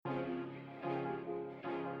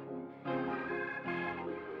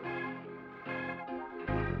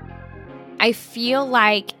I feel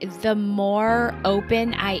like the more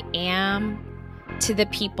open I am to the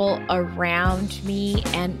people around me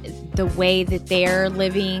and the way that they're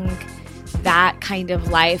living that kind of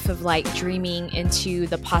life of like dreaming into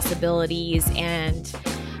the possibilities. And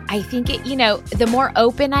I think the more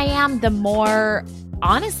open I am, the more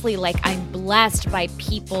honestly, like I'm blessed by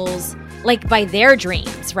people's, like by their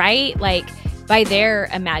dreams, right? Like by their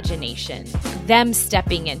imagination, them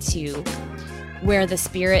stepping into where the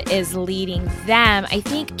Spirit is leading them, I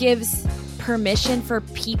think gives permission for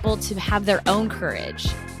people to have their own courage,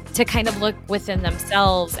 to kind of look within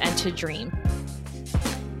themselves and to dream.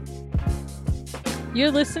 You're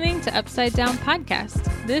listening to Upside Down Podcast.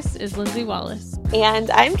 This is Lindsay Wallace. And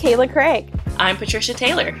I'm Kayla Craig. I'm Patricia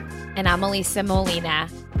Taylor. And I'm Elisa Molina.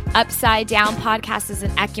 Upside Down Podcast is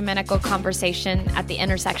an ecumenical conversation at the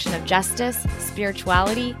intersection of justice,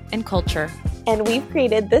 spirituality, and culture. And we've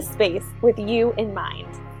created this space with you in mind.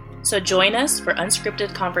 So join us for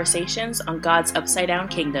unscripted conversations on God's Upside Down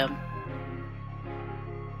Kingdom.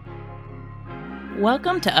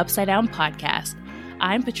 Welcome to Upside Down Podcast.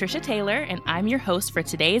 I'm Patricia Taylor, and I'm your host for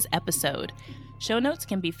today's episode. Show notes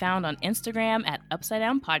can be found on Instagram at Upside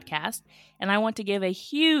Down Podcast, and I want to give a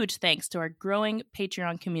huge thanks to our growing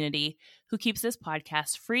Patreon community who keeps this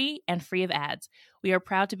podcast free and free of ads. We are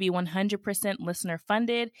proud to be 100% listener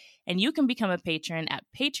funded, and you can become a patron at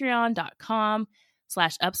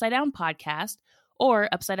patreon.com/upsidedownpodcast or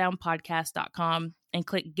upsidedownpodcast.com and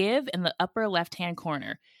click give in the upper left-hand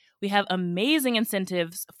corner. We have amazing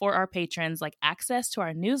incentives for our patrons like access to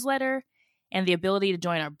our newsletter and the ability to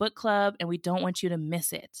join our book club, and we don't want you to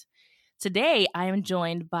miss it. Today, I am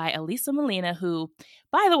joined by Elisa Molina, who,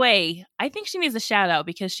 by the way, I think she needs a shout out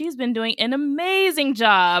because she's been doing an amazing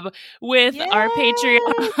job with our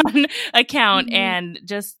Patreon account. Mm-hmm. And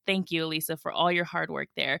just thank you, Elisa, for all your hard work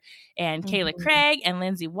there. And Kayla Craig and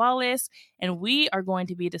Lindsay Wallace. And we are going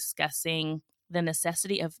to be discussing the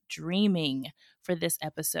necessity of dreaming for this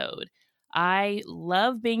episode. I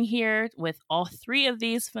love being here with all three of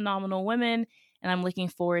these phenomenal women, and I'm looking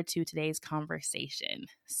forward to today's conversation.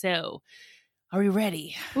 So, are we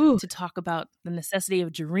ready to talk about the necessity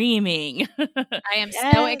of dreaming? I am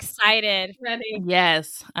so excited. Ready.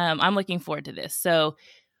 Yes, I'm looking forward to this. So,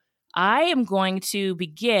 I am going to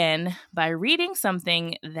begin by reading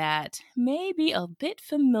something that may be a bit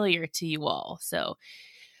familiar to you all. So,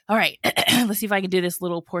 all right, let's see if I can do this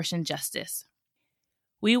little portion justice.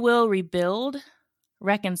 We will rebuild,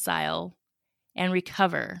 reconcile, and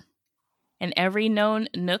recover in every known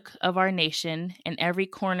nook of our nation and every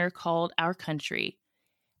corner called our country.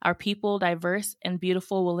 Our people, diverse and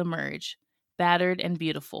beautiful, will emerge, battered and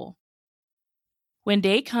beautiful. When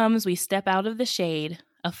day comes, we step out of the shade,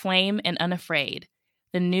 aflame and unafraid.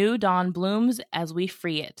 The new dawn blooms as we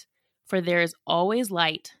free it, for there is always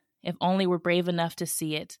light, if only we're brave enough to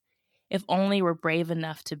see it, if only we're brave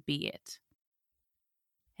enough to be it.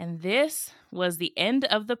 And this was the end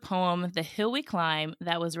of the poem, The Hill We Climb,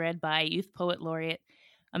 that was read by Youth Poet Laureate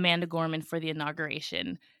Amanda Gorman for the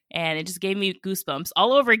inauguration. And it just gave me goosebumps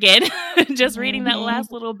all over again, just reading that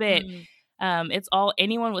last little bit. It's all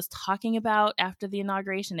anyone was talking about after the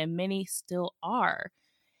inauguration, and many still are.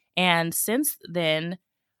 And since then,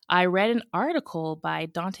 I read an article by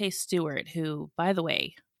Dante Stewart, who, by the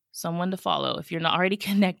way, someone to follow if you're not already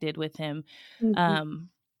connected with him.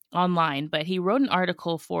 Online, but he wrote an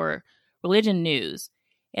article for Religion News,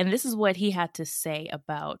 and this is what he had to say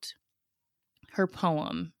about her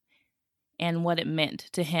poem and what it meant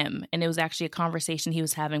to him. And it was actually a conversation he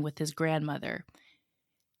was having with his grandmother.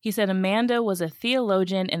 He said, Amanda was a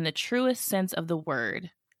theologian in the truest sense of the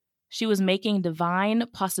word. She was making divine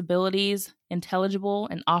possibilities intelligible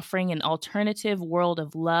and offering an alternative world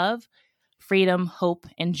of love, freedom, hope,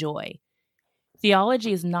 and joy.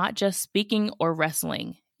 Theology is not just speaking or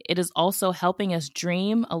wrestling. It is also helping us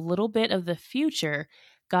dream a little bit of the future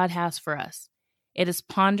God has for us. It is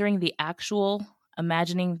pondering the actual,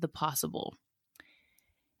 imagining the possible.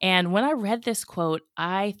 And when I read this quote,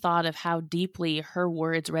 I thought of how deeply her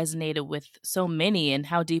words resonated with so many and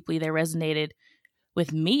how deeply they resonated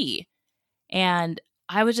with me. And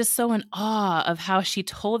I was just so in awe of how she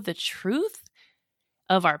told the truth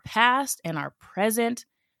of our past and our present.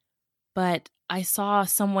 But I saw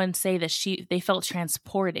someone say that they felt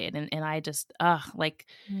transported, and I just,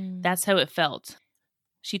 that's how it felt.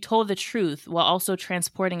 She told the truth while also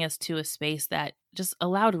transporting us to a space that just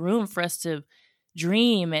allowed room for us to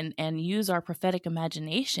dream and use our prophetic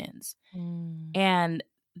imaginations. And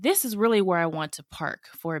this is really where I want to park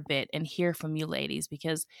for a bit and hear from you ladies,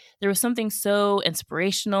 because there was something so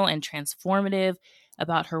inspirational and transformative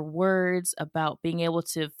about her words, about being able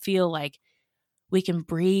to feel like we can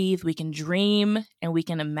breathe, we can dream, and we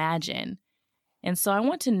can imagine. And so I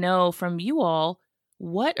want to know from you all,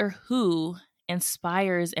 what or who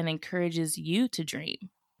inspires and encourages you to dream?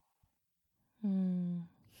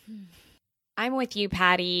 I'm with you,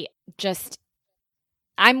 Patty.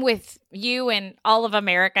 I'm with you and all of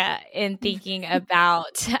America in thinking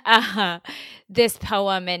about this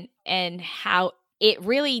poem and how it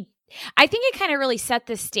really, I think it kind of really set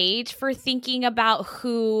the stage for thinking about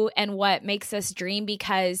who and what makes us dream,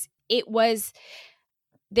 because it was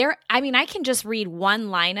there. I mean, I can just read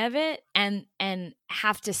one line of it and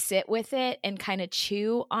have to sit with it and kind of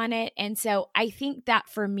chew on it. And so I think that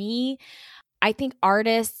for me, I think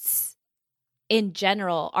artists in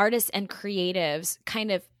general, artists and creatives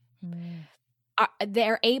kind of,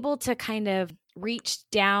 they're able to kind of reach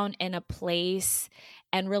down in a place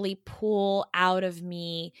and really pull out of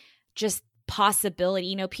me just possibility.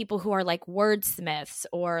 You know, people who are like wordsmiths,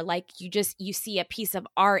 or like you see a piece of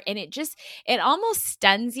art and it almost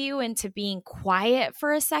stuns you into being quiet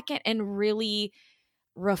for a second and really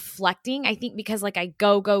reflecting. I think because like I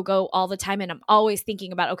go all the time and I'm always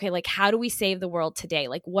thinking about, okay, like how do we save the world today?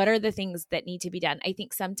 Like what are the things that need to be done? I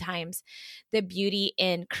think sometimes the beauty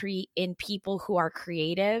in people who are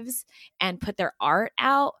creatives and put their art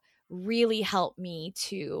out really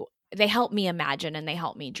they help me imagine and they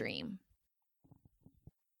help me dream.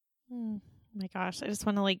 Oh my gosh, I just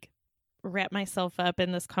want to like wrap myself up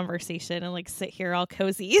in this conversation and like sit here all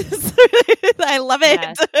cozy. I love it.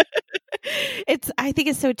 Yes. I think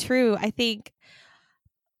it's so true. I think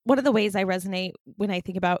one of the ways I resonate when I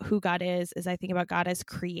think about who God is I think about God as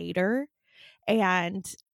creator. And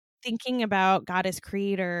thinking about God as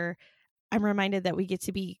creator, I'm reminded that we get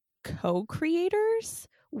to be co-creators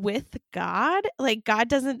with God. Like God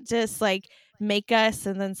doesn't just like make us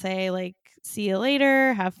and then say like, see you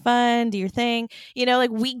later, have fun, do your thing. You know,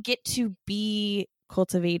 like we get to be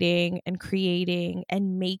cultivating and creating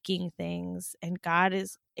and making things, and God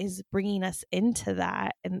is bringing us into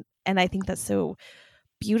that. And I think that's so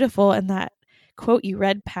beautiful. And that quote you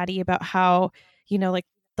read, Patty, about how, you know, like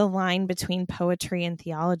the line between poetry and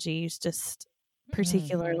theology is just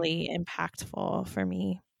particularly impactful for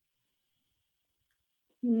me.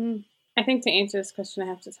 I think to answer this question, I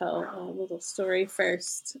have to tell a little story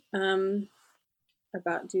first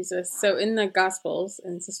about Jesus. So in the Gospels,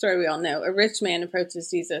 and it's a story we all know, a rich man approaches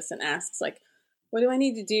Jesus and asks, like, what do I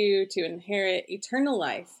need to do to inherit eternal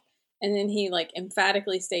life? And then he like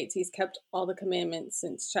emphatically states he's kept all the commandments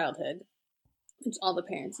since childhood, which all the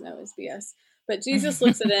parents know is BS. But Jesus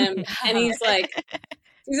looks at him and he's like,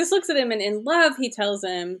 Jesus looks at him and in love, he tells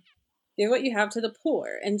him, give what you have to the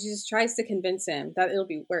poor. And Jesus tries to convince him that it'll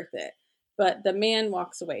be worth it. But the man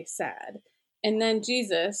walks away sad. And then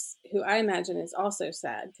Jesus, who I imagine is also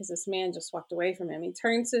sad because this man just walked away from him, he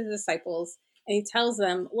turns to his disciples and he tells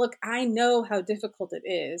them, look, I know how difficult it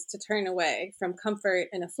is to turn away from comfort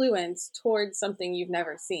and affluence towards something you've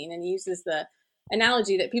never seen. And he uses the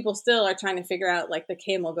analogy that people still are trying to figure out, like the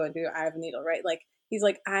camel going through the eye of a needle, right? Like he's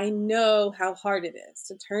like, I know how hard it is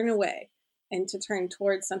to turn away and to turn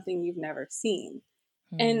towards something you've never seen.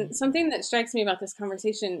 And something that strikes me about this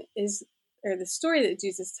conversation is, or the story that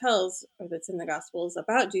Jesus tells, or that's in the Gospels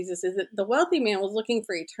about Jesus, is that the wealthy man was looking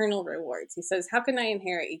for eternal rewards. He says, how can I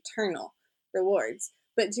inherit eternal rewards?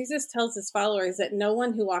 But Jesus tells his followers that no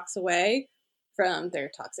one who walks away from their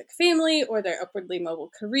toxic family or their upwardly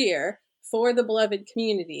mobile career for the beloved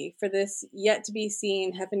community, for this yet to be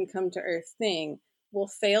seen heaven come to earth thing, will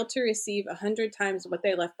fail to receive 100 times what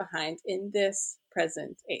they left behind in this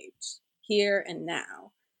present age, here and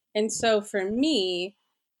now. And so for me,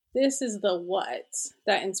 this is the what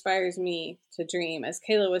that inspires me to dream. As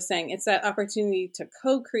Kayla was saying, it's that opportunity to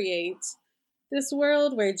co-create this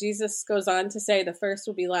world where Jesus goes on to say the first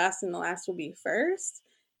will be last and the last will be first.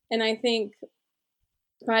 And I think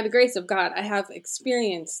by the grace of God, I have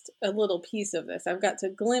experienced a little piece of this. I've got to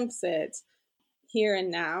glimpse it here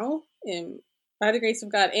and now by the grace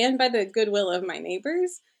of God and by the goodwill of my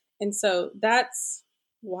neighbors. And so that's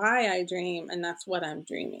why I dream, and that's what I'm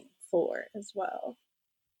dreaming for as well.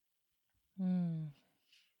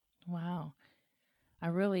 Wow. I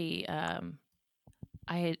really,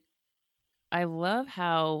 I love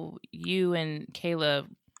how you and Kayla,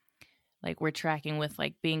 like, we're tracking with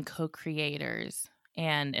like being co-creators,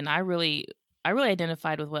 and I really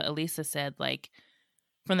identified with what Elisa said, like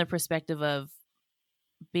from the perspective of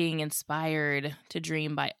being inspired to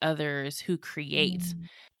dream by others who create.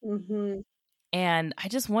 And I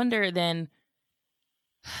just wonder then,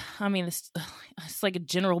 I mean, it's like a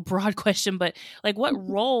general broad question, but like what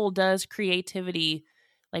role does creativity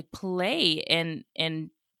like play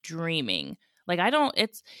in dreaming? Like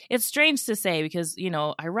it's strange to say because,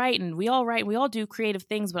 I write and we all do creative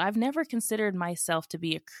things, but I've never considered myself to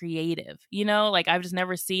be a creative, like I've just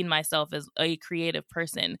never seen myself as a creative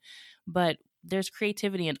person, but there's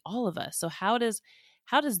creativity in all of us. So how does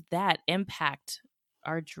that impact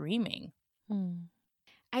our dreaming?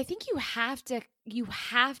 I think you have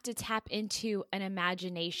to tap into an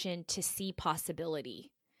imagination to see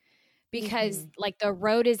possibility, because like the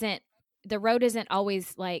road isn't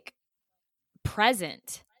always like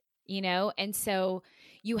present, and so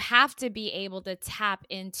you have to be able to tap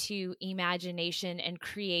into imagination and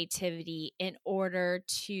creativity in order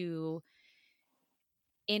to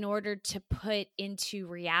put into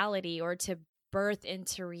reality, or to birth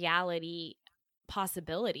into reality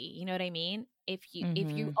possibility. You know what I mean? If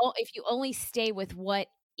you only stay with what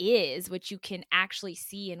is, what you can actually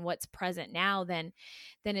see and what's present now, then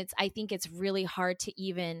I think it's really hard to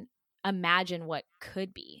even imagine what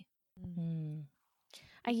could be.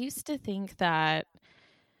 I used to think that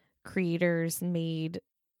creators made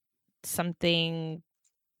something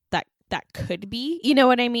that could be, you know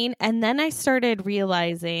what I mean? And then I started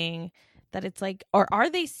realizing that it's like, or are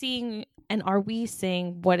they seeing, and are we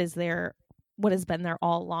seeing what has been there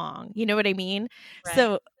all along? You know what I mean? Right.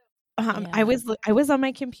 So I was on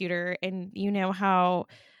my computer, and you know how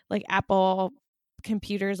like Apple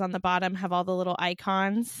computers on the bottom have all the little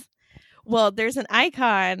icons. Well, there's an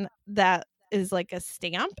icon that is like a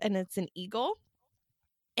stamp, and it's an eagle.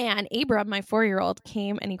 And Abram, my 4-year-old,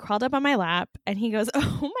 came and he crawled up on my lap and he goes,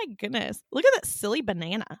 "Oh my goodness, look at that silly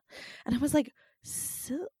banana." And I was like,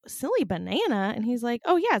 silly banana? And he's like,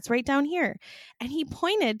 "Oh yeah, it's right down here." And he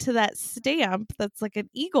pointed to that stamp that's like an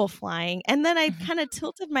eagle flying. And then I kind of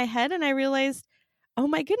tilted my head and I realized, oh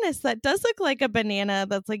my goodness, that does look like a banana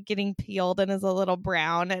that's like getting peeled and is a little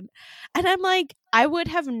brown. And I'm like, I would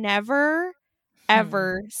have never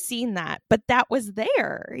ever seen that, but that was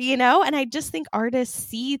there, and I just think artists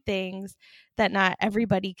see things that not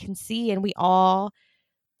everybody can see, and I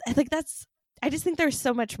just think there's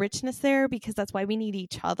so much richness there, because that's why we need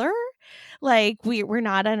each other. Like we're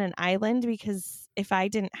not on an island, because if I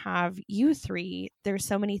didn't have you three, there's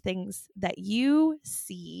so many things that you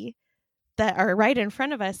see that are right in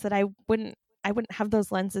front of us that I wouldn't have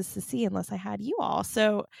those lenses to see unless I had you all.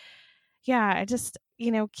 So yeah, I just,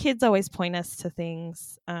 kids always point us to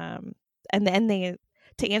things. And then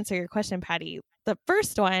to answer your question, Patty, the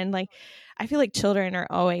first one, like, I feel like children are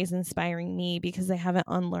always inspiring me because they haven't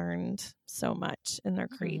unlearned so much in their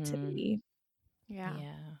creativity. Yeah.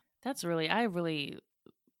 That's I really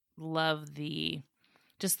love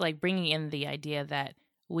just like bringing in the idea that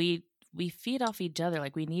we feed off each other.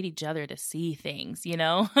 Like we need each other to see things,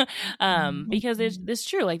 because it's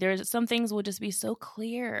true. Like there's some things will just be so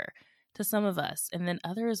clear to some of us, and then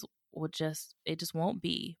others it just won't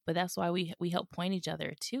be. But that's why we help point each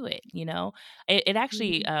other to it. It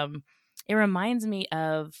actually it reminds me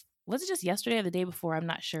of, was it just yesterday or the day before? I'm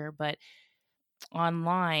not sure, but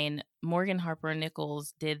online, Morgan Harper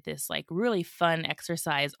Nichols did this like really fun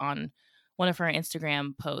exercise on one of her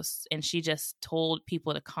Instagram posts, and she just told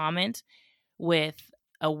people to comment with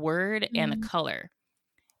a word and a color.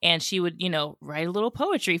 And she would, write a little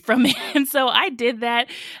poetry from it. And so I did that.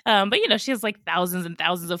 But, she has like thousands and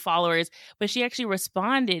thousands of followers. But she actually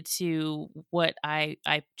responded to what I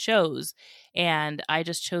chose. And I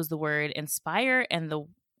just chose the word inspire and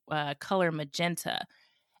the color magenta.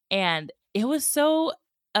 And it was so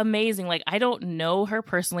amazing. Like, I don't know her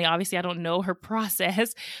personally. Obviously, I don't know her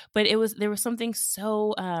process. But there was something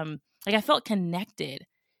so, like, I felt connected.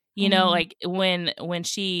 Like when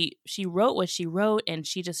she wrote what she wrote, and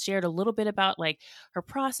she just shared a little bit about like her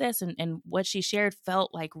process, and what she shared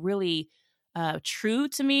felt like really true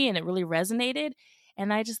to me, and it really resonated.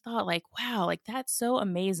 And I just thought like, wow, like that's so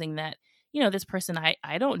amazing that, this person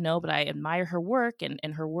I don't know, but I admire her work,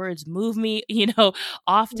 and her words move me,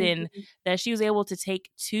 often, that she was able to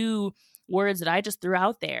take 2 words that I just threw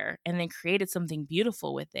out there and then created something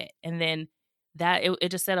beautiful with it. And then that it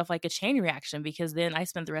just set off like a chain reaction, because then I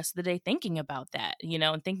spent the rest of the day thinking about that,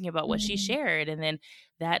 and thinking about what she shared. And then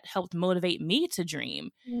that helped motivate me to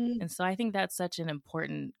dream. And so I think that's such an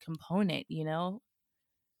important component, Yeah,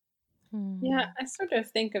 I sort of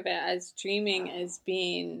think of it as dreaming as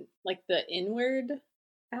being like the inward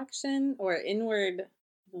action, or inward,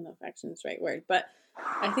 I don't know if action is the right word, but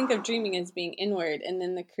I think of dreaming as being inward, and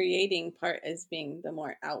then the creating part as being the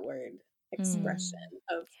more outward expression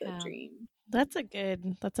of the dream. That's a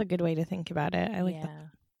good way to think about it. I like that.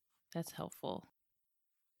 That's helpful.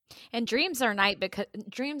 And dreams are nice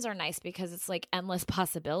because it's like endless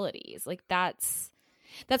possibilities. Like that's,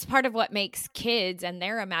 That's part of what makes kids and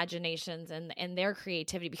their imaginations and their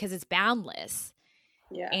creativity, because it's boundless.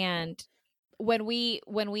 Yeah. And when we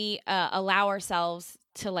allow ourselves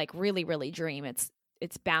to like really, really dream, it's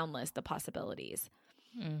boundless, the possibilities.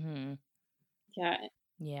 Mm-hmm. Yeah.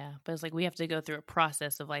 Yeah, but it's like we have to go through a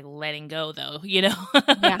process of like letting go, though,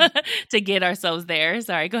 to get ourselves there.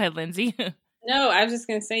 Sorry, go ahead, Lindsay. No, I was just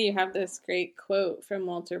going to say you have this great quote from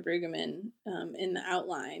Walter Brueggemann in the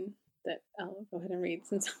outline that I'll go ahead and read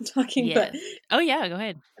since I'm talking. Yes. But oh yeah, go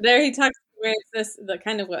ahead. there he talks where it's the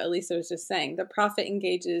kind of what Elisa was just saying. The prophet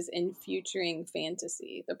engages in futuring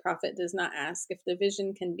fantasy. The prophet does not ask if the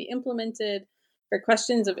vision can be implemented, for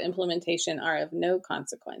questions of implementation are of no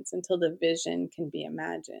consequence until the vision can be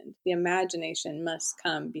imagined. The imagination must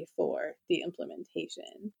come before the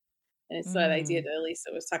implementation. And it's that idea that Elisa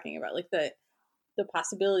was talking about, like the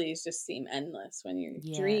possibilities just seem endless when you're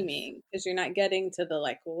dreaming, because you're not getting to the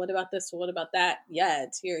like, well, what about this? What about that?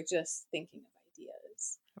 Yet you're just thinking of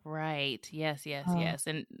ideas. Right. Yes.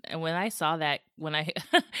 And when I saw that,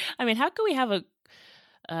 I mean, how can we have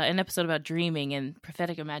an episode about dreaming and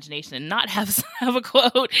prophetic imagination and not have a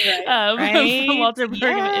quote from Walter Brueggemann?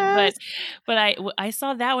 Yes. But I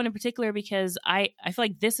saw that one in particular because I feel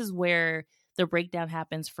like this is where the breakdown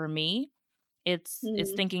happens for me. It's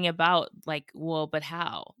thinking about like, well, but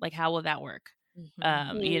how? Like, how will that work?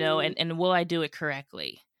 Mm-hmm. And will I do it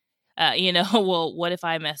correctly? Well, what if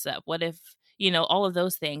I mess up? What if, all of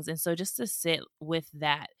those things? And so just to sit with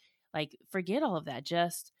that, like, forget all of that.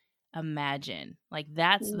 Just imagine. Like,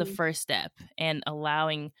 that's the first step, and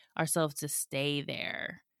allowing ourselves to stay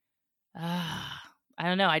there. I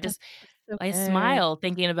don't know. I smile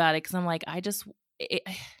thinking about it because I'm like, I feel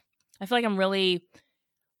like I'm really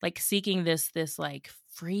like seeking this like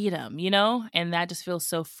freedom, and that just feels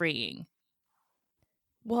so freeing.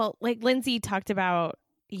 Well, like Lindsay talked about,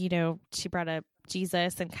 she brought up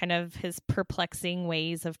Jesus and kind of his perplexing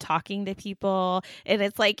ways of talking to people. And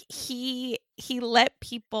it's like he let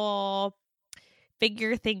people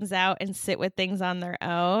figure things out and sit with things on their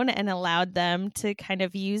own, and allowed them to kind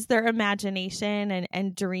of use their imagination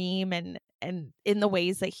and dream and in the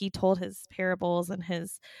ways that he told his parables and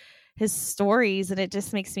his stories. And it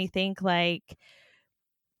just makes me think, like,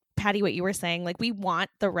 Patty, what you were saying, like, we want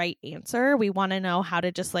the right answer. We want to know how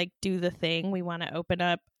to just like do the thing. We want to open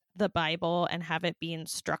up the Bible and have it be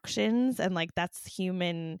instructions, and like that's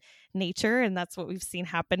human nature, and that's what we've seen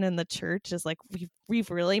happen in the church is like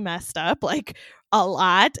we've really messed up like a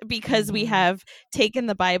lot because we have taken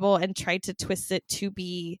the Bible and tried to twist it to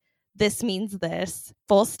be this means this,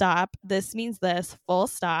 full stop, this means this, full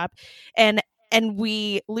stop, and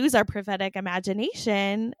we lose our prophetic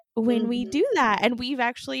imagination when we do that. And we've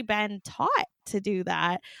actually been taught to do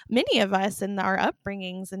that, many of us in our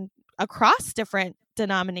upbringings and across different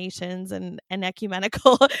denominations and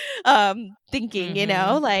ecumenical thinking,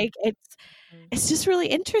 like it's just really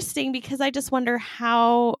interesting, because I just wonder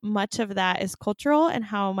how much of that is cultural and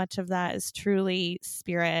how much of that is truly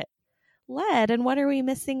spirit led, and what are we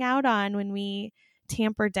missing out on when we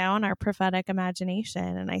tamper down our prophetic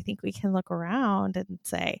imagination. And I think we can look around and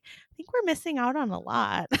say, I think we're missing out on a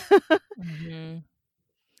lot.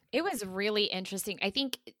 It was really interesting. I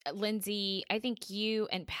think, Lindsay, you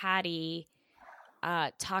and Patty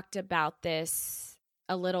talked about this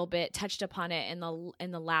a little bit, touched upon it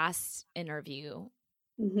in the last interview.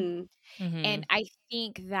 And I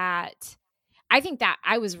think that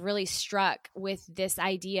I was really struck with this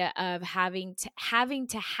idea of having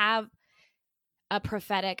to have a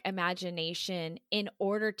prophetic imagination in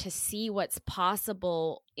order to see what's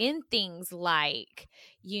possible in things like,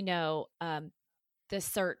 the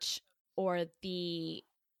search or the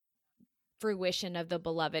fruition of the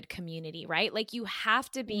beloved community, right? Like, you have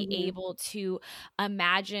to be able to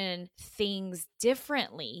imagine things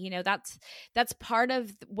differently. That's part of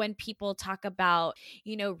when people talk about,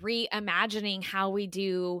 reimagining how we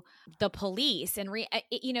do the police, and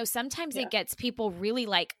sometimes it gets people really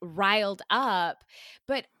like riled up,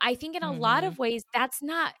 but I think in a lot of ways that's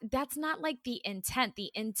not like the intent.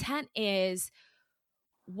 The intent is,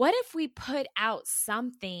 what if we put out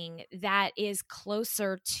something that is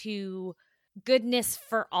closer to goodness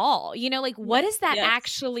for all? What does that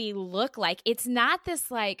actually look like? It's not this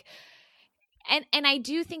like, and I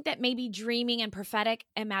do think that maybe dreaming and prophetic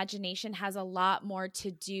imagination has a lot more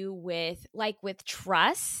to do with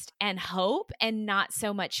trust and hope, and not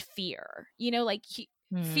so much fear.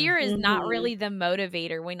 Fear is not really the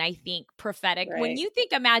motivator when I think prophetic. Right. When you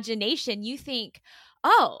think imagination, you think,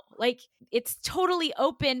 oh, like it's totally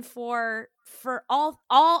open for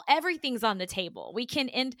all everything's on the table. We can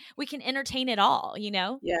entertain it all,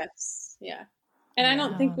 Yes. Yeah. And I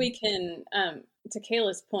don't think we can, to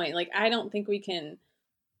Kayla's point, like, I don't think we can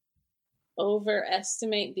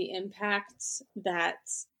overestimate the impact that,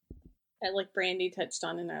 like Brandy touched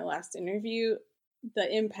on in our last interview,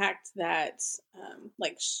 the impact that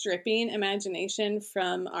like stripping imagination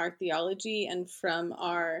from our theology and from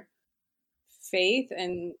our faith,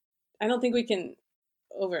 and I don't think we can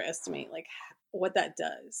overestimate like what that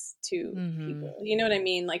does to people. You know what I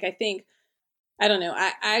mean? Like, I don't know.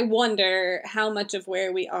 I wonder how much of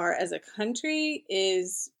where we are as a country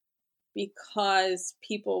is because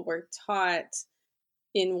people were taught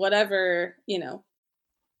in whatever,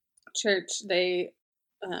 church they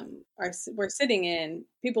were sitting in.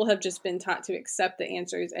 People have just been taught to accept the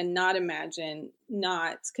answers and not imagine,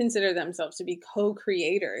 not consider themselves to be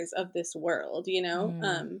co-creators of this world.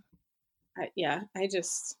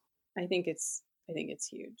 I think it's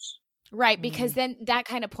huge. Right, because then that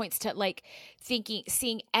kind of points to like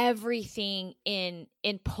seeing everything in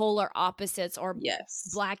polar opposites, or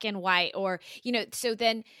black and white, or so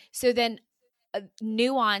then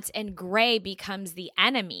nuance and gray becomes the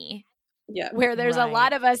enemy. Yeah, where there's a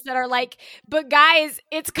lot of us that are like, but guys,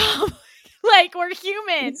 it's like we're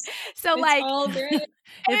humans, so it's like all gray.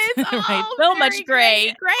 It's all right. So much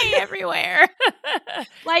gray everywhere.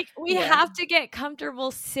 Like we have to get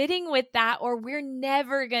comfortable sitting with that, or we're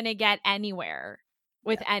never gonna get anywhere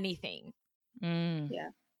with anything.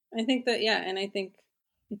 Yeah, I think that. Yeah, and I think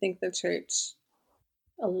the church,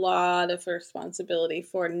 a lot of responsibility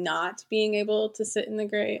for not being able to sit in the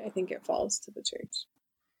gray. I think it falls to the church.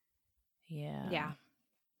 Yeah.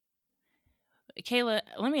 Kayla,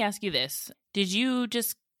 let me ask you this. Did you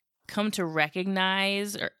just come to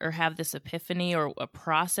recognize or have this epiphany or a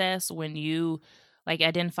process when you like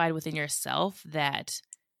identified within yourself that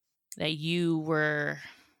you were,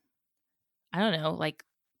 I don't know, like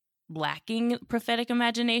lacking prophetic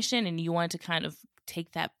imagination and you wanted to kind of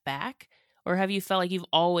take that back? Or have you felt like you've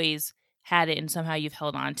always had it and somehow you've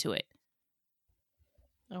held on to it?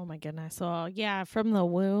 Oh my goodness. Well, yeah, from the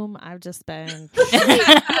womb, I've just been.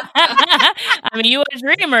 I mean, you a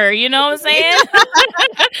dreamer, you know what I'm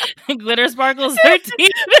saying? Glitter Sparkles 13.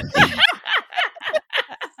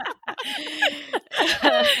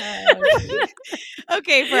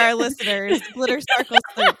 Okay, for our listeners, Glitter Sparkles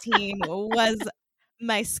 13 was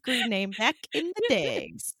my screen name back in the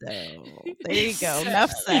day. So there you go.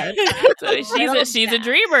 Enough said. So she's a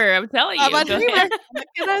dreamer. I'm telling you. I'm a dreamer. What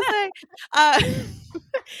can I say?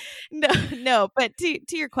 No. But to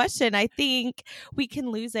your question, I think we can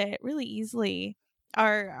lose it really easily.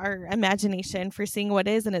 Our imagination for seeing what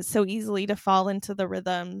is, and it's so easily to fall into the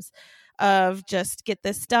rhythms of just get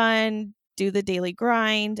this done, do the daily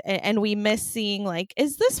grind, and we miss seeing like,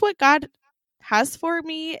 is this what God has for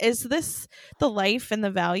me? Is this the life and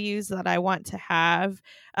the values that I want to have?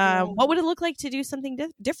 What would it look like to do something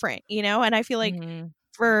different? And I feel like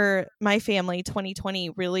for my family,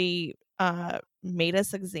 2020 really made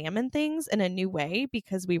us examine things in a new way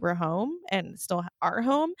because we were home and still are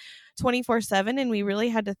home 24/7. And we really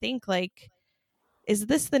had to think like, is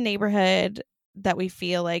this the neighborhood that we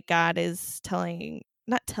feel like God is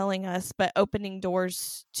not telling us, but opening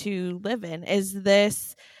doors to live in?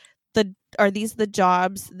 Are these the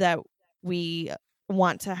jobs that we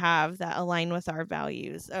want to have that align with our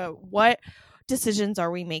values? What decisions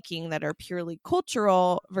are we making that are purely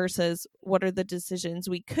cultural versus what are the decisions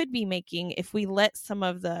we could be making if we let some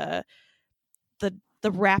of the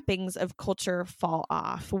wrappings of culture fall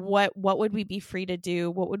off? What would we be free to do?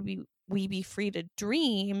 What would we be free to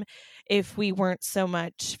dream if we weren't so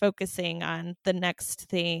much focusing on the next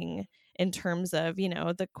thing in terms of,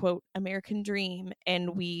 the quote American dream,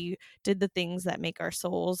 and we did the things that make our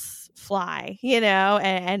souls fly,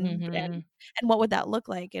 and what would that look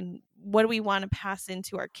like, and what do we want to pass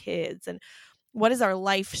into our kids, and what is our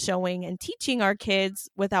life showing and teaching our kids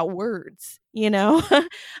without words,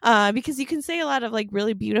 because you can say a lot of like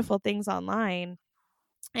really beautiful things online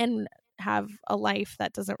and have a life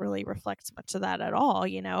that doesn't really reflect much of that at all,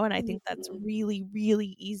 and I think that's really,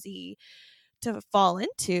 really easy to fall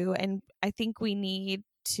into. And I think we need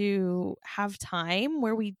to have time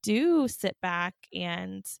where we do sit back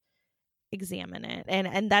and examine it.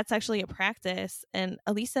 And that's actually a practice. And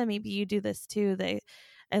Elisa, maybe you do this too.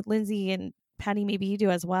 Lindsay and Patty, maybe you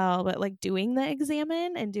do as well, but like doing the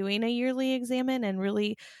examine and doing a yearly examine and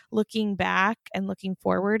really looking back and looking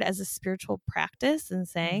forward as a spiritual practice and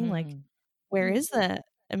saying like, where is the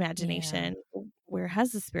imagination? Yeah. Where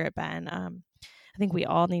has the Spirit been? I think we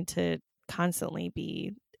all need to constantly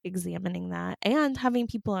be examining that and having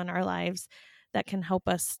people in our lives that can help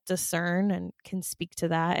us discern and can speak to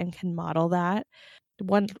that and can model that.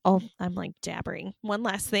 I'm like jabbering. One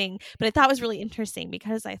last thing, but I thought was really interesting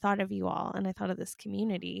because I thought of you all and I thought of this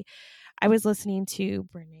community. I was listening to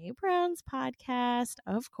Brene Brown's podcast,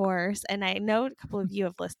 of course, and I know a couple of you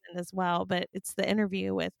have listened as well, but it's the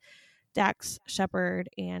interview with Dax Shepard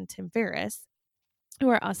and Tim Ferriss, who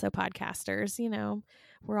are also podcasters. You know,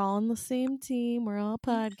 we're all on the same team. We're all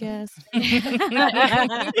podcasts.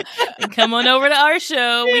 Come on over to our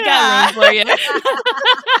show. We got room for you.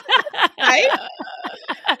 Right?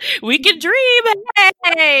 We can dream.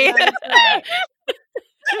 Hey.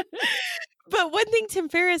 But one thing Tim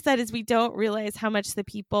Ferriss said is we don't realize how much the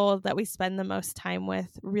people that we spend the most time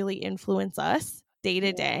with really influence us day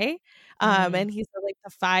to day. And he said, like,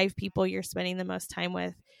 the 5 people you're spending the most time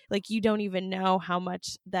with, like, you don't even know how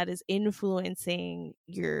much that is influencing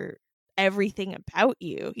your everything about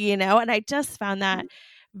you, you know? And I just found that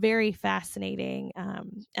very fascinating.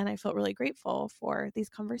 And I felt really grateful for these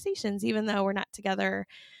conversations, even though we're not together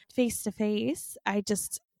face to face. I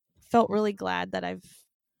just felt really glad that I've,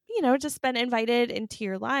 you know, just been invited into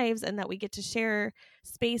your lives and that we get to share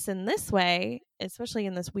space in this way, especially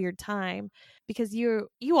in this weird time, because you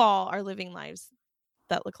all are living lives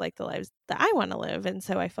that look like the lives that I want to live. And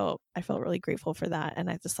so I felt really grateful for that. And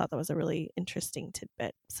I just thought that was a really interesting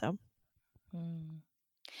tidbit. So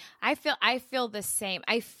I feel the same.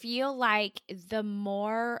 I feel like the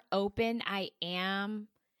more open I am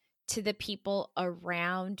to the people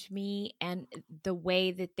around me and the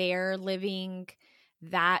way that they're living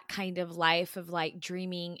that kind of life of like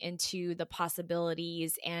dreaming into the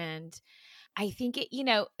possibilities. And I think it, you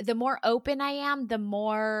know, the more open I am, the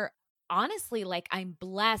more honestly, like, I'm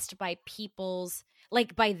blessed by people's,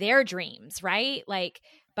 like, by their dreams, right? Like,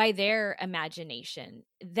 by their imagination,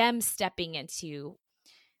 them stepping into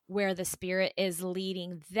where the Spirit is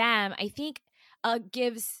leading them. I think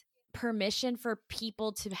gives permission for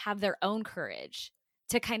people to have their own courage,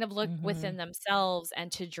 to kind of look within themselves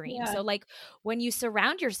and to dream. Yeah. So like when you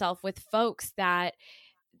surround yourself with folks that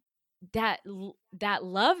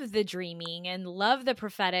love the dreaming and love the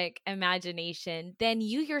prophetic imagination, then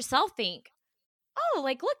you yourself think, oh,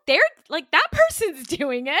 like, look, they're like, that person's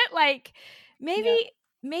doing it. Like maybe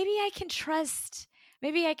I can trust.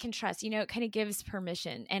 Maybe I can trust, you know, it kind of gives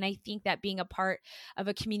permission. And I think that being a part of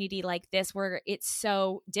a community like this, where it's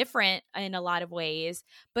so different in a lot of ways,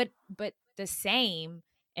 but the same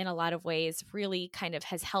in a lot of ways, really kind of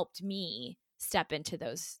has helped me step into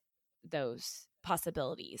those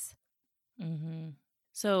possibilities.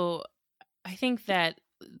 So I think that,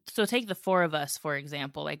 so take the 4 of us, for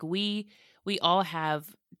example, like we all have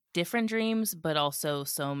different dreams, but also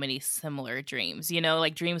so many similar dreams, you know,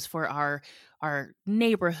 like dreams for our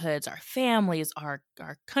neighborhoods, our families, our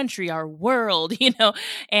country, our world, you know,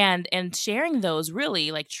 and sharing those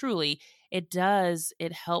really, like, truly, it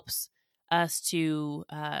helps us to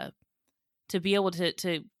be able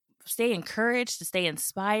to stay encouraged, to stay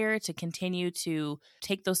inspired, to continue to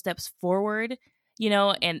take those steps forward, you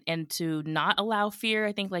know, and to not allow fear.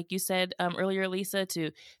 I think, like you said earlier, Lisa,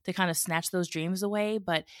 to kind of snatch those dreams away.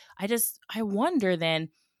 But I wonder then,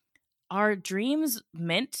 are dreams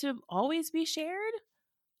meant to always be shared?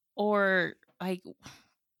 Or like,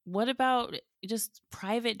 what about just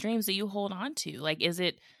private dreams that you hold on to? Like, is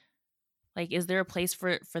there a place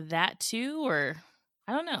for that too? Or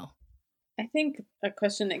I don't know. I think a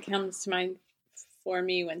question that comes to mind for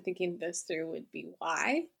me when thinking this through would be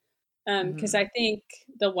why. Because I think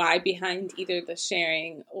the why behind either the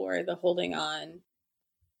sharing or the holding on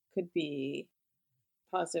could be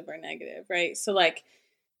positive or negative, right? So like,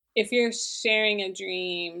 if you're sharing a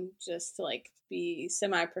dream just to like be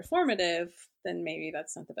semi-performative, then maybe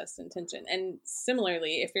that's not the best intention. And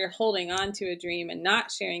similarly, if you're holding on to a dream and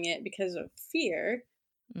not sharing it because of fear,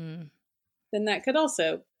 then that could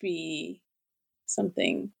also be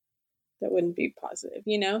something that wouldn't be positive,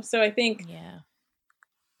 you know? So I think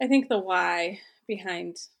the why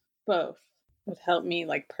behind both would help me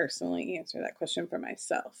like personally answer that question for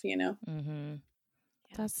myself, you know?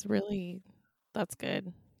 That's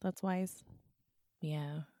good. That's wise.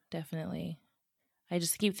 Yeah, definitely. I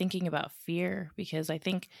just keep thinking about fear because I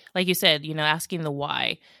think, like you said, you know, asking the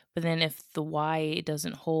why, but then if the why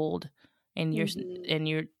doesn't hold and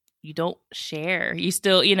you don't share, you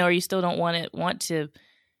still, you know, or you still don't want to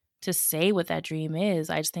say what that dream is.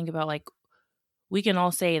 I just think about, like, we can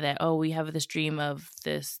all say that, oh, we have this dream of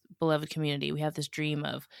this beloved community. We have this dream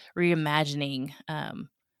of reimagining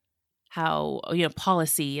how, you know,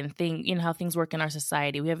 policy and you know, how things work in our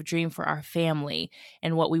society. We have a dream for our family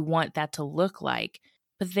and what we want that to look like.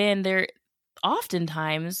 But then there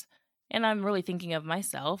oftentimes, and I'm really thinking of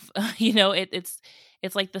myself, you know, it's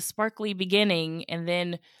like the sparkly beginning, and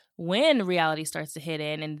then when reality starts to hit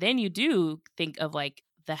in, and then you do think of like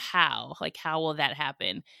the how, like how will that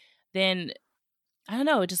happen? Then I don't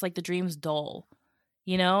know, just like the dream's dull,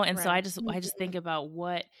 And so I just think about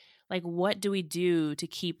what do we do to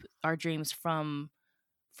keep our dreams from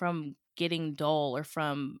getting dull, or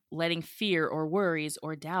from letting fear or worries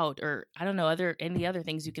or doubt, or I don't know, any other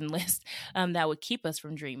things you can list that would keep us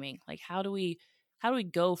from dreaming. Like how do we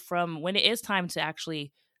go from when it is time to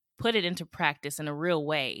actually put it into practice in a real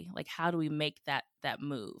way? Like how do we make that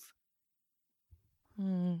move?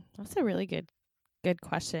 That's a really good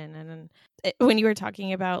question. And when you were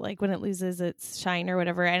talking about like when it loses its shine or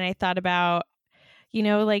whatever, and I thought about,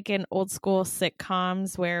 like in old school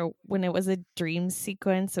sitcoms where when it was a dream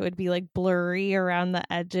sequence, it would be like blurry around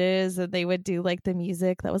the edges, and they would do like the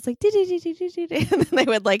music that was like, and then they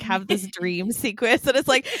would like have this dream sequence. And it's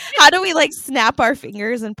like, how do we like snap our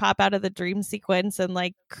fingers and pop out of the dream sequence and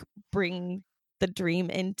like bring the dream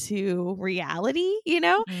into reality,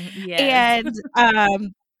 Yes.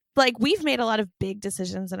 And like we've made a lot of big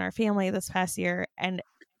decisions in our family this past year, and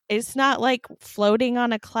it's not like floating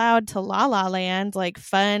on a cloud to La La Land, like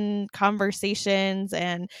fun conversations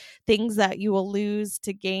and things that you will lose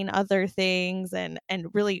to gain other things, and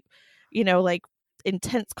really, like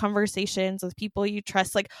intense conversations with people you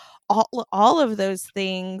trust. Like all of those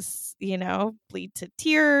things, lead to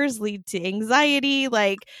tears, lead to anxiety.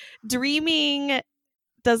 Like dreaming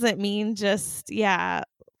doesn't mean just,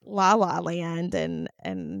 La La Land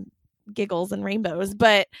and giggles and rainbows.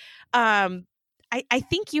 But I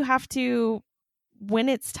think you have to, when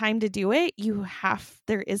it's time to do it,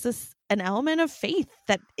 there is an element of faith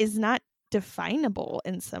that is not definable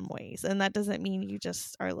in some ways. And that doesn't mean you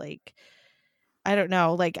just are like, I don't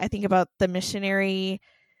know, like I think about the missionary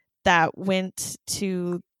that went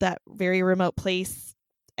to that very remote place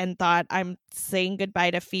and thought, I'm saying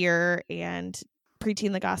goodbye to fear and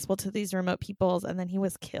preaching the gospel to these remote peoples, and then he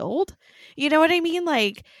was killed. You know what I mean?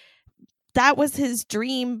 Like that was his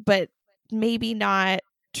dream, but maybe not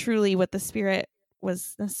truly what the Spirit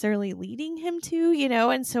was necessarily leading him to,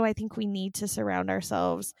 And so I think we need to surround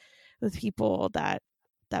ourselves with people that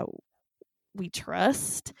we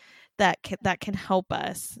trust, that can help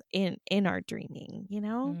us in our dreaming,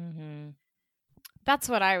 Mm-hmm. That's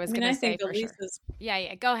what I was going to say. For sure.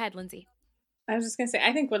 Yeah. Go ahead, Lindsay. I was just going to say,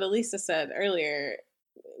 I think what Elisa said earlier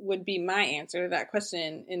would be my answer to that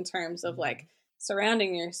question in terms of like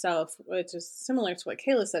surrounding yourself, which is similar to what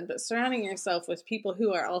Kayla said, but surrounding yourself with people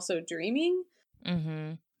who are also dreaming.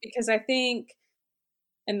 Mm-hmm. Because I think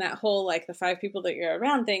in that whole, like the 5 people that you're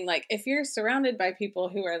around thing, like if you're surrounded by people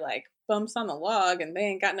who are like bumps on the log and they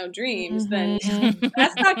ain't got no dreams, then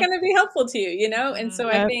that's not going to be helpful to you, And so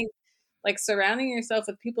I think like surrounding yourself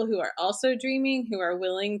with people who are also dreaming, who are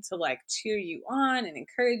willing to like cheer you on and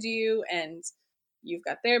encourage you, and you've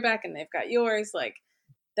got their back and they've got yours, like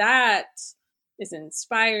that is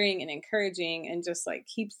inspiring and encouraging and just like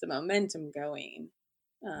keeps the momentum going.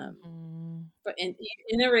 But in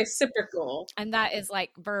a reciprocal. And that is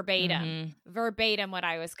like verbatim what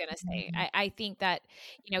I was going to say. I think that,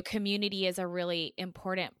 community is a really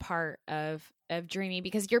important part of dreaming,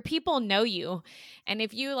 because your people know you. And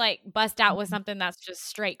if you like bust out with something that's just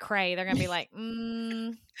straight cray, they're going to be like,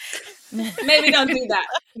 maybe don't do that.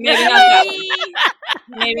 Maybe not that one.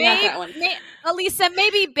 Maybe not that one. Elisa,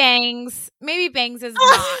 maybe bangs. Maybe bangs is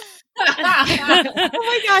not. Oh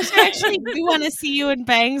my gosh, I actually do want to see you in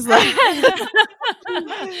bangs. Like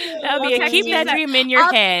that'll be keep that dream in your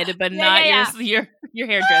head, but not your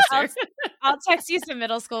hairdresser. I'll text you some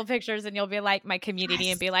middle school pictures, and you'll be like my community,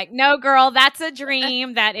 and be like, "No, girl, that's a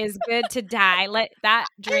dream that is good to die. Let that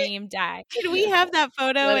dream die." Can we have that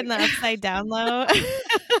photo in the upside down low? We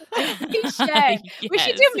should. Yes. We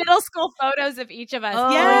should do middle school photos of each of us.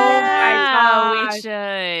 Oh, yeah. We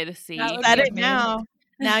should see. Set it now.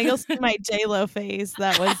 Now you'll see my J-Lo phase.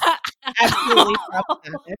 That was absolutely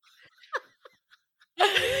problematic.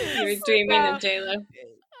 You were dreaming of J-Lo.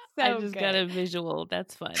 I just got a visual.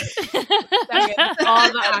 That's fun. All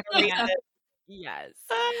the acting. Yes.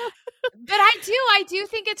 But I do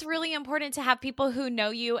think it's really important to have people who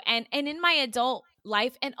know you, and in my adult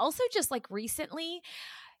life, and also just like recently,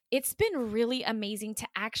 it's been really amazing to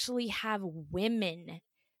actually have women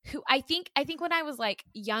who I think when I was like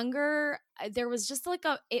younger, there was just like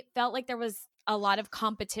it felt like there was a lot of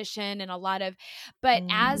competition and a lot of, but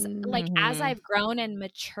as I've grown and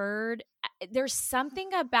matured, there's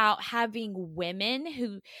something about having women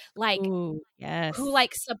who like, who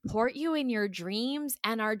like support you in your dreams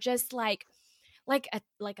and are just like a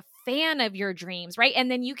fan of your dreams. Right. And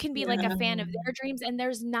then you can be like a fan of their dreams. And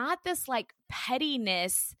there's not this like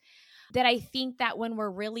pettiness that I think that when we're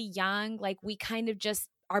really young, like we kind of just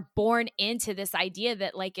are born into this idea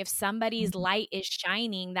that like if somebody's light is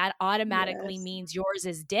shining, that automatically means yours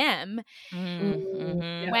is dim.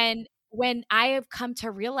 When I have come to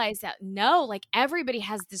realize that no, like everybody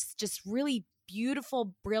has this just really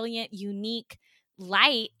beautiful, brilliant, unique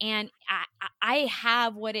light, and I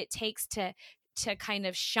have what it takes to kind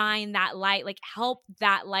of shine that light, like help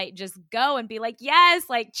that light just go and be like, yes,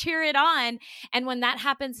 like cheer it on. And when that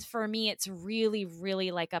happens for me, it's really, really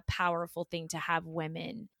like a powerful thing to have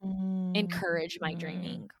women encourage my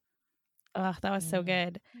dreaming. Oh, that was so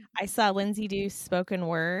good. I saw Lindsay do spoken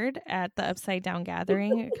word at the Upside Down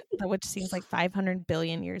Gathering, which seems like 500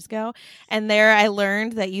 billion years ago. And there I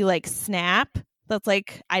learned that you like snap. That's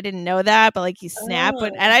like, I didn't know that, but like you snap.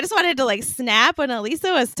 And I just wanted to like snap when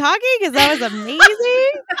Elisa was talking because that was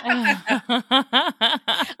amazing.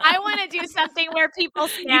 I want to do something where people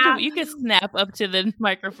snap. You can snap up to the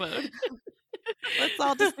microphone. Let's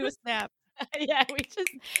all just do a snap. Yeah, we just.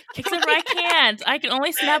 Except I can't. I can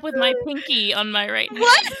only snap with my pinky on my right hand.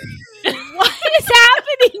 What? What is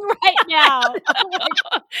happening right now? Oh my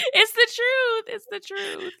God. It's the truth. It's the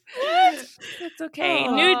truth. What? It's okay.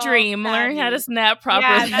 New dream. Learn how to snap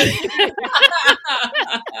properly. Yeah,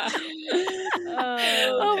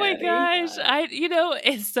 oh my gosh.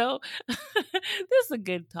 It's so this is a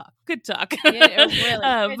good talk. Good talk. Yeah,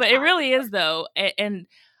 really, but it really is though. And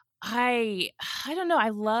I don't know. I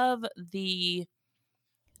love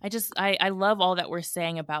I love all that we're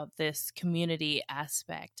saying about this community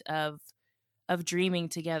aspect of dreaming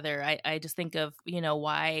together. I just think of,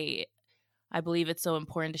 why I believe it's so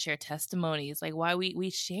important to share testimonies, like why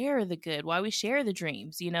we share the good, why we share the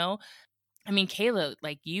dreams, I mean, Kayla,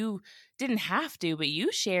 like you didn't have to, but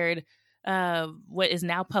you shared what is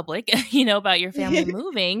now public, about your family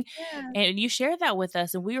moving, and you shared that with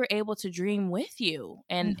us, and we were able to dream with you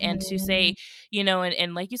and to say,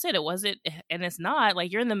 and like you said, it wasn't, and it's not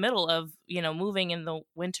like you're in the middle of, moving in the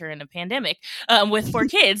winter in a pandemic with 4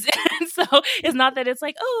 kids. And so it's not that it's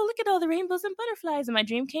like, oh, look at all the rainbows and butterflies and my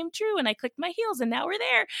dream came true and I clicked my heels and now we're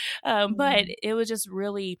there. But it was just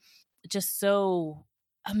really just so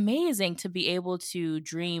amazing to be able to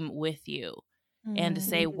dream with you. And to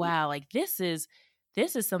say, wow, like this is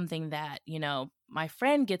something that, my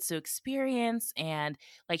friend gets to experience. And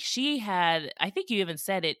like she had, I think you even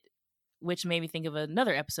said it, which made me think of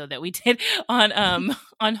another episode that we did on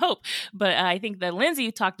hope. But I think that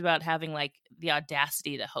Lindsay talked about having like the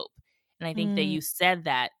audacity to hope. And I think that you said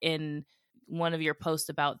that in one of your posts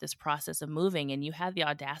about this process of moving, and you had the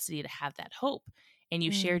audacity to have that hope. And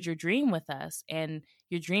you shared your dream with us, and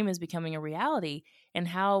your dream is becoming a reality. And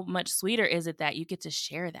how much sweeter is it that you get to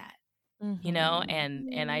share that,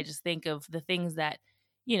 and I just think of the things that,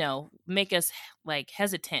 make us like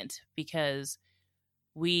hesitant because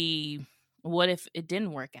what if it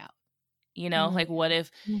didn't work out? Like what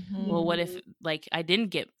if, well, what if like I didn't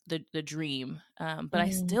get the dream? But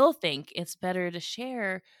I still think it's better to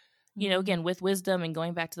share, again, with wisdom and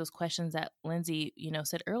going back to those questions that Lindsay,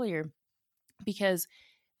 said earlier. Because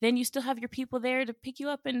then you still have your people there to pick you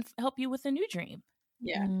up and help you with a new dream.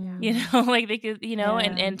 Yeah. Like they could,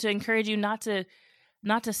 and to encourage you not to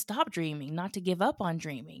stop dreaming, not to give up on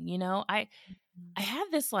dreaming. I had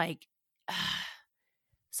this like,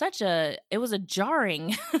 it was a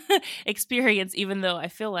jarring experience, even though I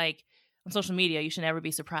feel like on social media, you should never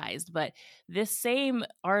be surprised. But this same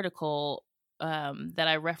article that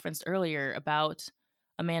I referenced earlier about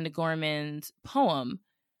Amanda Gorman's poem,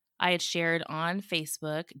 I had shared on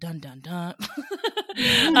Facebook, dun, dun, dun.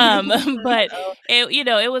 But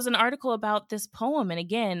it was an article about this poem. And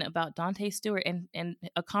again, about Dante Stewart and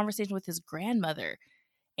a conversation with his grandmother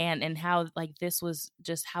and how like, this was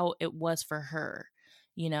just how it was for her,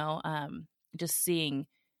 just seeing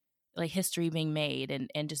like history being made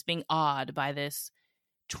and just being awed by this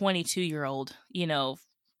 22-year-old,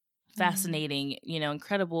 fascinating,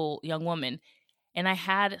 incredible young woman. And I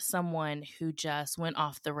had someone who just went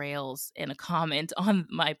off the rails in a comment on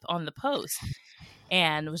the post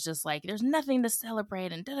and was just like, there's nothing to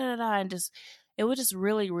celebrate and da-da-da-da, and just, it was just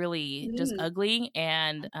really, really just ugly.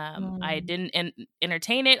 And I didn't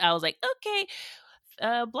entertain it. I was like, okay,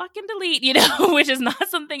 block and delete, which is not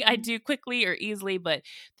something I do quickly or easily, but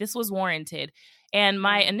this was warranted. And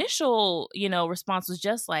my initial, response was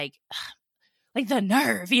just like the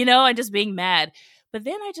nerve, and just being mad. But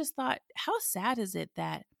then I just thought, how sad is it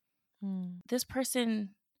that this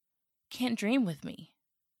person can't dream with me?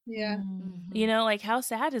 Yeah. Like how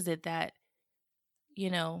sad is it that,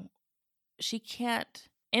 she can't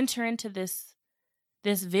enter into this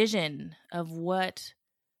vision of what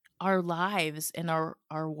our lives and our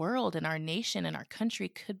world and our nation and our country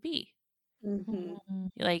could be.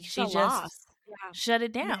 Like she just, shut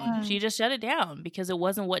it down. Yeah. She just shut it down because it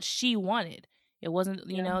wasn't what she wanted. It wasn't,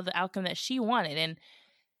 you know, the outcome that she wanted. And,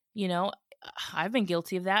 you know, I've been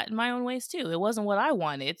guilty of that in my own ways too. It wasn't what I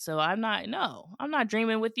wanted. So I'm not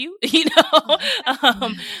dreaming with you, you know?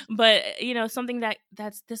 But, you know, something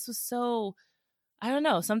this was so, I don't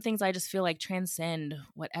know, some things I just feel like transcend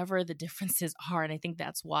whatever the differences are. And I think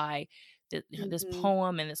that's why this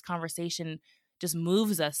poem and this conversation just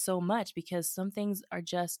moves us so much, because some things are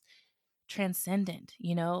just transcendent,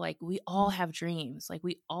 you know, like we all have dreams, like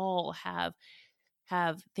we all have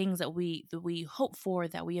things that we hope for,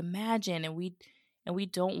 that we imagine, and we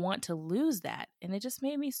don't want to lose that. And it just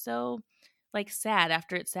made me so like sad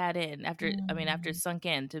after it sat in, after it sunk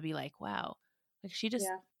in, to be like, wow, like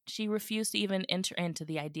she refused to even enter into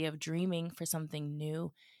the idea of dreaming for something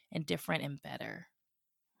new and different and better.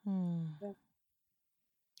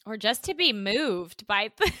 Or just to be moved by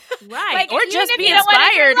right, like, or just be you don't wanna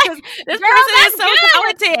inspired be because like, this "Girl, person is that's so good.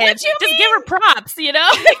 talented. What you Just give her props, you know.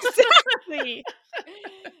 Exactly.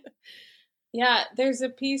 Yeah, there's a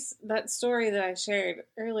piece, that story that I shared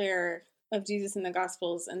earlier of Jesus in the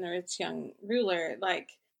Gospels and the rich young ruler. Like,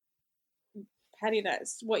 Patty,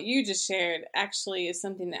 that's what you just shared actually is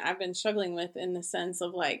something that I've been struggling with, in the sense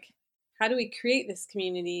of like, how do we create this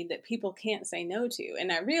community that people can't say no to?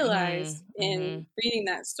 And I realized in reading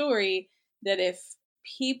that story that if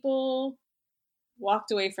people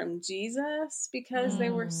walked away from Jesus because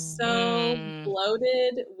they were so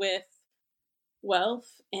bloated with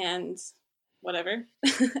wealth and whatever,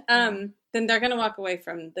 then they're going to walk away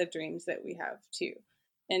from the dreams that we have too.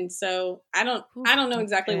 And so I don't know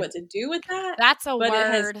exactly what to do with that. That's a but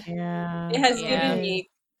word. It has given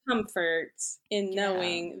me comfort in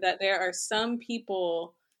knowing that there are some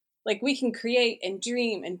people, like, we can create and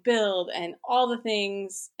dream and build and all the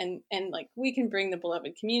things, and like we can bring the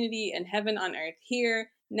beloved community and heaven on earth here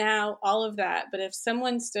now, all of that. But if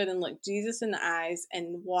someone stood and looked Jesus in the eyes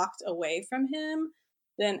and walked away from him,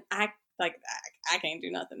 then I can't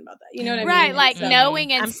do nothing about that. You know what I mean? Right, like so,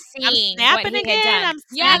 knowing and seeing snapping what he again. had done.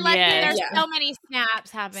 There's Yeah. so many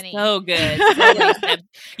snaps happening. So good. So many steps.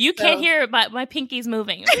 You can't hear it, but my pinky's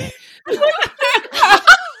moving.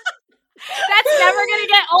 That's never gonna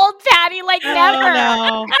get old, Patty. Like never.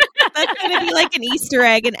 No. That's gonna be like an Easter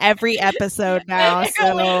egg in every episode now.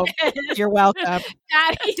 So you're welcome.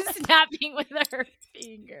 Patty snapping with her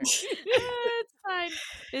finger. It's fine.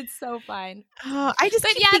 It's so fine. Oh, I just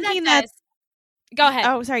But keep thinking that. Go ahead.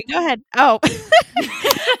 Oh, sorry. Go ahead. Oh,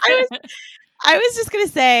 I was just gonna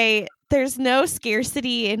say, there's no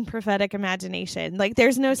scarcity in prophetic imagination. Like,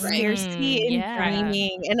 there's no scarcity in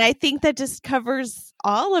dreaming, and I think that just covers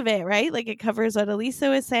all of it, right? Like, it covers what Elisa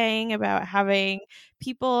was saying about having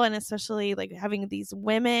people, and especially like having these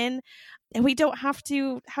women, and we don't have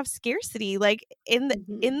to have scarcity. Like in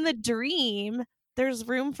the dream, there's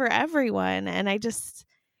room for everyone, and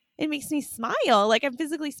it makes me smile. Like, I'm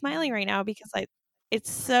physically smiling right now because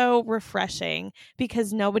it's so refreshing,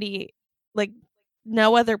 because nobody, like,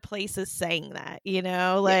 no other place is saying that, you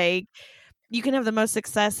know, like you can have the most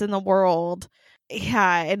success in the world.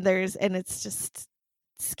 Yeah. And it's just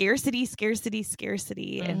scarcity,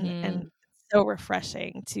 and so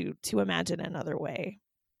refreshing to imagine another way.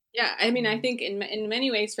 Yeah. I mean, I think in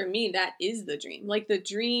many ways for me, that is the dream. Like, the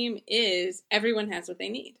dream is everyone has what they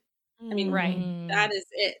need. I mean, that is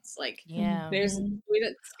it. It's like,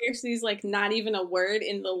 scarcity is like not even a word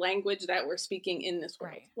in the language that we're speaking in this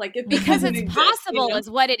world. Like, because it's possible is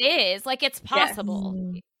what it is. Like, it's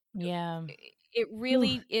possible. Yeah. It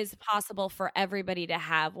really is possible for everybody to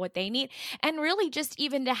have what they need, and really just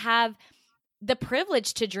even to have the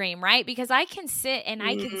privilege to dream, right? Because I can sit and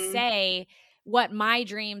I can say what my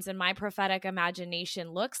dreams and my prophetic imagination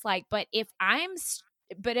looks like, but if I'm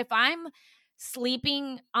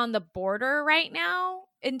sleeping on the border right now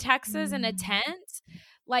in Texas in a tent,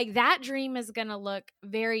 like, that dream is going to look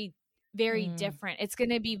very, very different. It's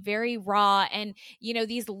going to be very raw. And, you know,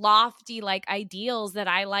 these lofty like ideals that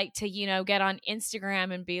I like to, you know, get on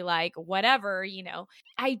Instagram and be like, whatever, you know,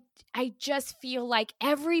 I just feel like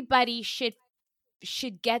everybody should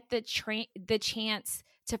get the chance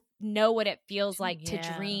to know what it feels like to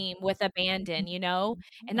dream with abandon, you know,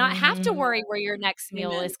 and not have to worry where your next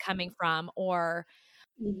meal is coming from, or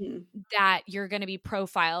that you're going to be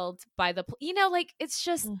profiled by the, you know, like, it's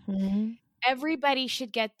just everybody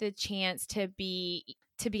should get the chance to be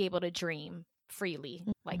able to dream freely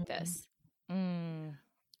like this.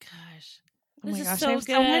 Gosh. Oh my This gosh, is so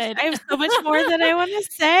good. I have so much more that I want to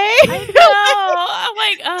say. I know. I'm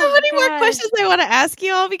like, so many more questions I want to ask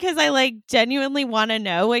you all, because I like genuinely want to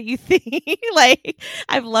know what you think. Like,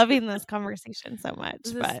 I'm loving this conversation so much.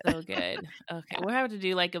 This is so good. Okay, we'll have to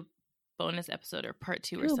do like bonus episode or part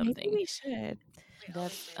 2 or Ooh, something. Maybe we should.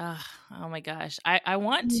 That's oh my gosh. I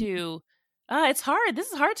want to it's hard.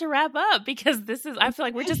 This is hard to wrap up because I feel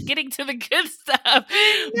like we're just getting to the good stuff.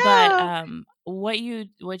 But what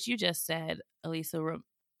you just said, Elisa,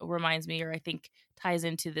 reminds me, or I think ties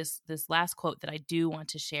into this last quote that I do want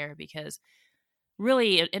to share, because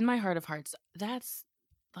really in my heart of hearts, that's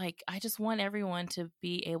like, I just want everyone to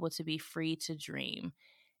be able to be free to dream.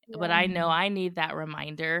 Yeah. But I know I need that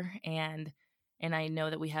reminder, and I know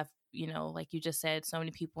that we have, like you just said, so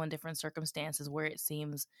many people in different circumstances where it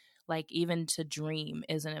seems like even to dream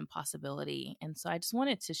is an impossibility. And so I just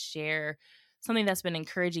wanted to share something that's been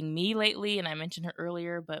encouraging me lately. And I mentioned her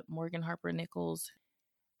earlier, but Morgan Harper Nichols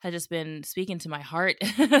had just been speaking to my heart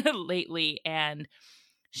lately. And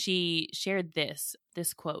she shared this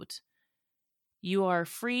quote: "You are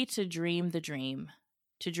free to dream the dream,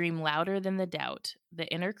 to dream louder than the doubt, the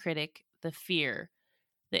inner critic, the fear,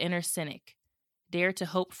 the inner cynic. Dare to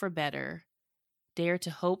hope for better. Dare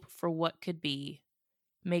to hope for what could be.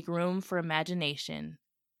 Make room for imagination,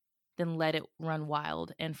 then let it run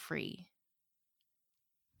wild and free."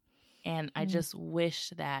 And I just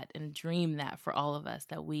wish that and dream that for all of us,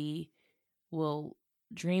 that we will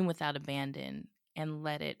dream without abandon and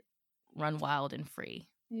let it run wild and free.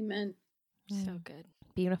 Amen. So good.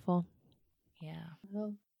 Beautiful. Yeah.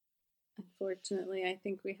 Well, unfortunately, I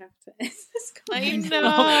think we have to end this I conversation.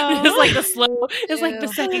 know. It's like the slow. It's like the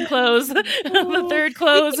second close, the third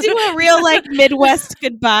close. We do a real like Midwest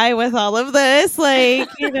goodbye with all of this, like,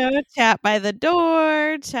 chat by the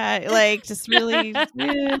door, chat, like, just really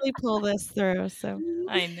pull this through. So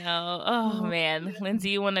I know. Oh man, Lindsay,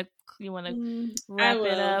 you want to wrap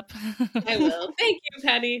it up? I will. Thank you,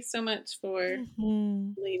 Patty, so much for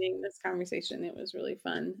leading this conversation. It was really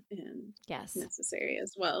fun and necessary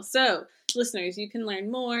as well. So, listeners, you can learn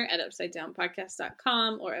more at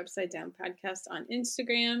UpsideDownPodcast.com or Upside Down Podcast on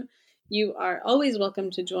Instagram. You are always welcome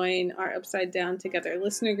to join our Upside Down Together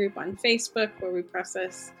listener group on Facebook, where we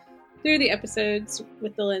process through the episodes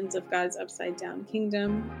with the lens of God's upside down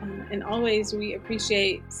kingdom. And always, we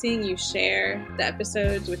appreciate seeing you share the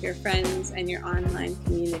episodes with your friends and your online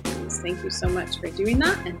communities. Thank you so much for doing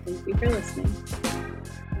that, and thank you for listening.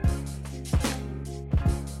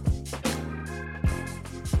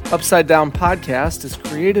 Upside Down Podcast is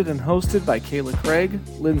created and hosted by Kayla Craig,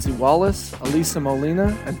 Lindsay Wallace, Elisa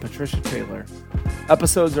Molina, and Patricia Taylor.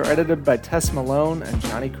 Episodes are edited by Tess Malone and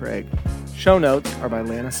Johnny Craig. Show notes are by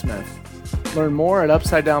Lana Smith. Learn more at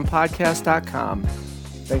UpsideDownPodcast.com.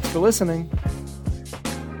 Thanks for listening.